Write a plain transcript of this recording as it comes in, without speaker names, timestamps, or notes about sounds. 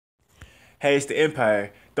Hey, it's the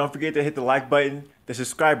Empire. Don't forget to hit the like button, the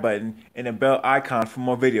subscribe button, and the bell icon for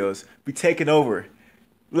more videos. We taking over.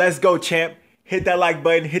 Let's go, champ. Hit that like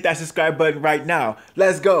button, hit that subscribe button right now.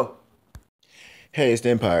 Let's go. Hey, it's the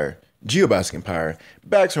Empire. Geoboxing Empire.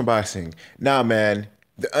 Back from boxing. Now, man,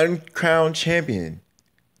 the uncrowned champion,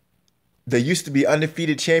 the used to be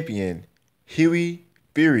undefeated champion, Hughie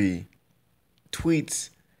Fury, tweets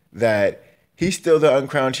that he's still the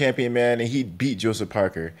uncrowned champion, man, and he beat Joseph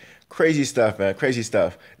Parker. Crazy stuff, man. Crazy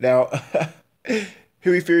stuff. Now,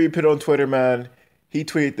 Hughie Fury put on Twitter, man, he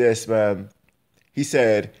tweeted this, man. He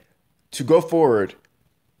said, to go forward,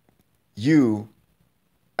 you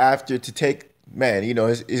after to take man,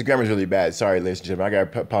 his grammar's really bad. Sorry, ladies and gentlemen, I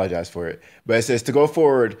gotta apologize for it. But it says to go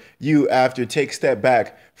forward, you after take step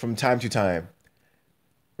back from time to time.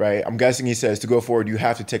 Right? I'm guessing he says to go forward, you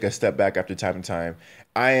have to take a step back after time to time.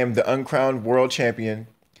 I am the uncrowned world champion,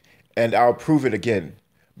 and I'll prove it again.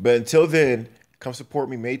 But until then, come support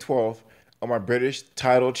me May 12th on my British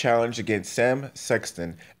title challenge against Sam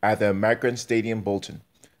Sexton at the Macron Stadium, Bolton.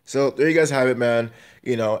 So there you guys have it, man.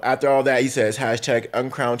 After all that, he says hashtag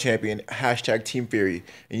uncrowned champion, hashtag Team Fury,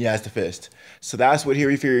 and he has the fist. So that's what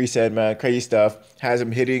Hughie Fury said, man. Crazy stuff. Has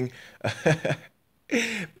him hitting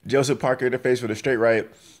Joseph Parker in the face with a straight right.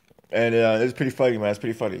 And it's pretty funny, man. It's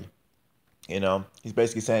pretty funny. He's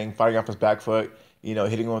basically saying fighting off his back foot,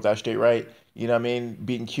 hitting him with that straight right. You know what I mean?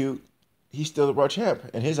 Being cute. He's still the world champ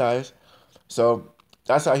in his eyes. So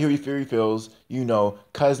that's how Hughie Fury feels,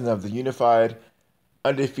 cousin of the unified,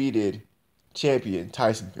 undefeated champion,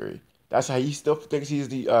 Tyson Fury. That's how he still thinks he's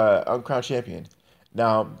the uncrowned champion.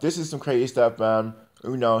 Now, this is some crazy stuff, man.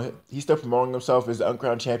 He's still promoting himself as the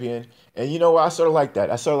uncrowned champion. And you know what? I sort of like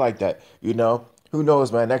that. Who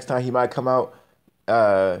knows, man? Next time he might come out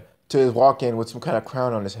to his walk-in with some kind of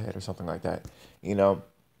crown on his head or something like that.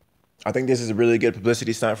 I think this is a really good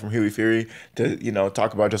publicity stunt from Hughie Fury to,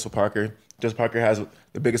 talk about Joseph Parker. Joseph Parker has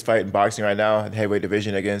the biggest fight in boxing right now in the heavyweight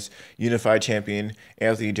division against unified champion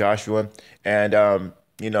Anthony Joshua. And,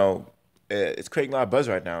 it's creating a lot of buzz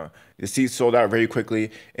right now. The seats sold out very quickly.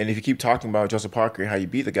 And if you keep talking about Joseph Parker and how you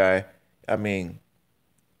beat the guy, I mean,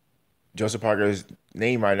 Joseph Parker's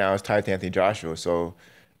name right now is tied to Anthony Joshua. So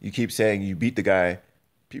you keep saying you beat the guy,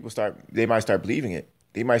 they might start believing it.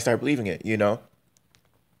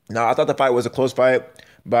 Now, I thought the fight was a close fight,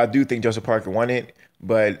 but I do think Joseph Parker won it.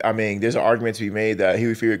 But I mean, there's an argument to be made that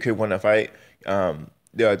Hughie Fury could win that fight. The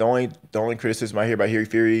only criticism I hear about Hughie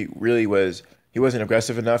Fury really was he wasn't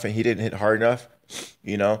aggressive enough and he didn't hit hard enough.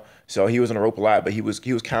 So he was on the rope a lot, but he was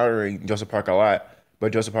countering Joseph Parker a lot.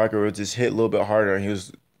 But Joseph Parker would just hit a little bit harder and he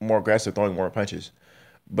was more aggressive, throwing more punches.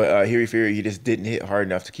 But Hughie Fury, he just didn't hit hard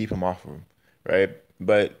enough to keep him off of him, right?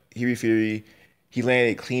 But Hughie Fury, he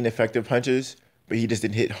landed clean, effective punches, but he just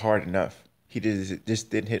didn't hit hard enough. He just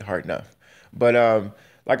didn't hit hard enough. But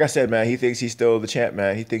like I said, man, he thinks he's still the champ,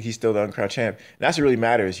 man. He thinks he's still the uncrowned champ. And that's what really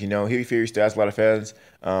matters, Hughie Fury still has a lot of fans.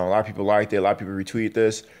 A lot of people liked it. A lot of people retweeted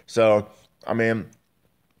this. So, I mean,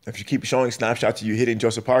 if you keep showing snapshots of you hitting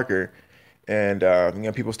Joseph Parker and,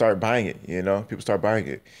 people start buying it, People start buying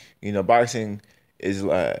it. Boxing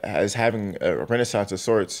is having a renaissance of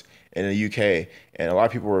sorts in the UK. And a lot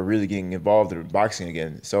of people are really getting involved in boxing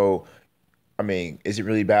again. So, I mean, is it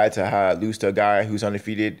really bad to lose to a guy who's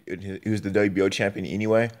undefeated, who's the WBO champion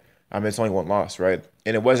anyway? I mean, it's only one loss, right?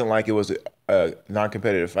 And it wasn't like it was a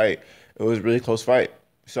non-competitive fight. It was a really close fight.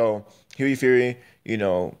 So Hughie Fury,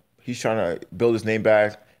 he's trying to build his name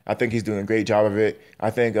back. I think he's doing a great job of it.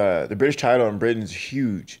 I think the British title in Britain is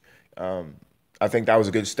huge. I think that was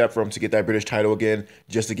a good step for him to get that British title again,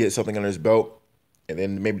 just to get something under his belt, and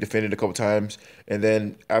then maybe defend it a couple times. And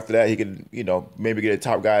then after that, he can, maybe get a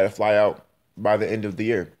top guy to fly out by the end of the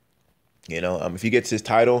year. If he gets his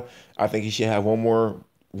title, I think he should have one more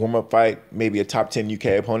warm-up fight, maybe a top 10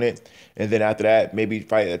 UK opponent, and then after that, maybe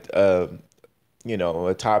fight a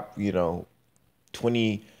top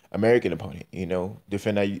 20 American opponent.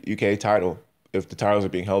 Defend that UK title if the titles are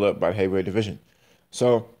being held up by the heavyweight division.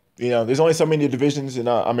 So there's only so many divisions, and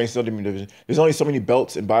still different divisions. There's only so many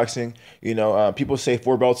belts in boxing. People say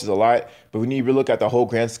 4 belts is a lot, but when you look at the whole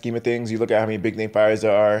grand scheme of things, you look at how many big name fighters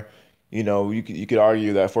there are. You could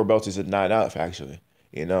argue that 4 belts is not enough, actually.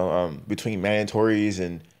 Between mandatories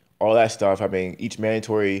and all that stuff, I mean, each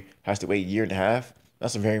mandatory has to wait a year and a half.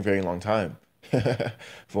 That's a very, very long time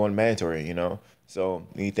for one mandatory, So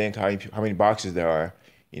when you think how many boxes there are,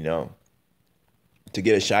 to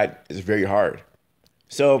get a shot is very hard.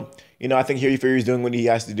 So, I think Hughie Fury is doing what he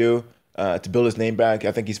has to do to build his name back.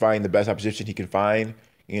 I think he's finding the best opposition he can find.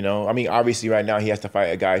 I mean, obviously right now he has to fight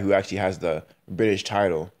a guy who actually has the British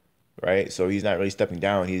title, right? So he's not really stepping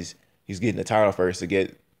down. He's getting the title first to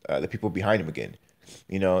get the people behind him again.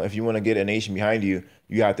 You know, if you want to get a nation behind you,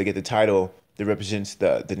 you have to get the title that represents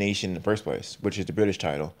the nation in the first place, which is the British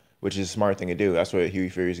title, which is a smart thing to do. That's why Hughie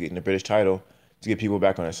Fury is getting the British title to get people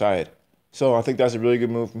back on his side. So I think that's a really good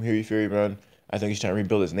move from Hughie Fury, man. I think he's trying to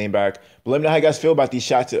rebuild his name back. But let me know how you guys feel about these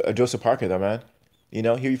shots at Joseph Parker, though, man. You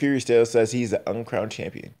know, Hughie Fury still says he's the uncrowned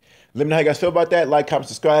champion. Let me know how you guys feel about that. Like, comment,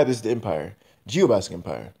 subscribe. This is the Empire. Geobasket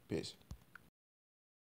Empire. Peace.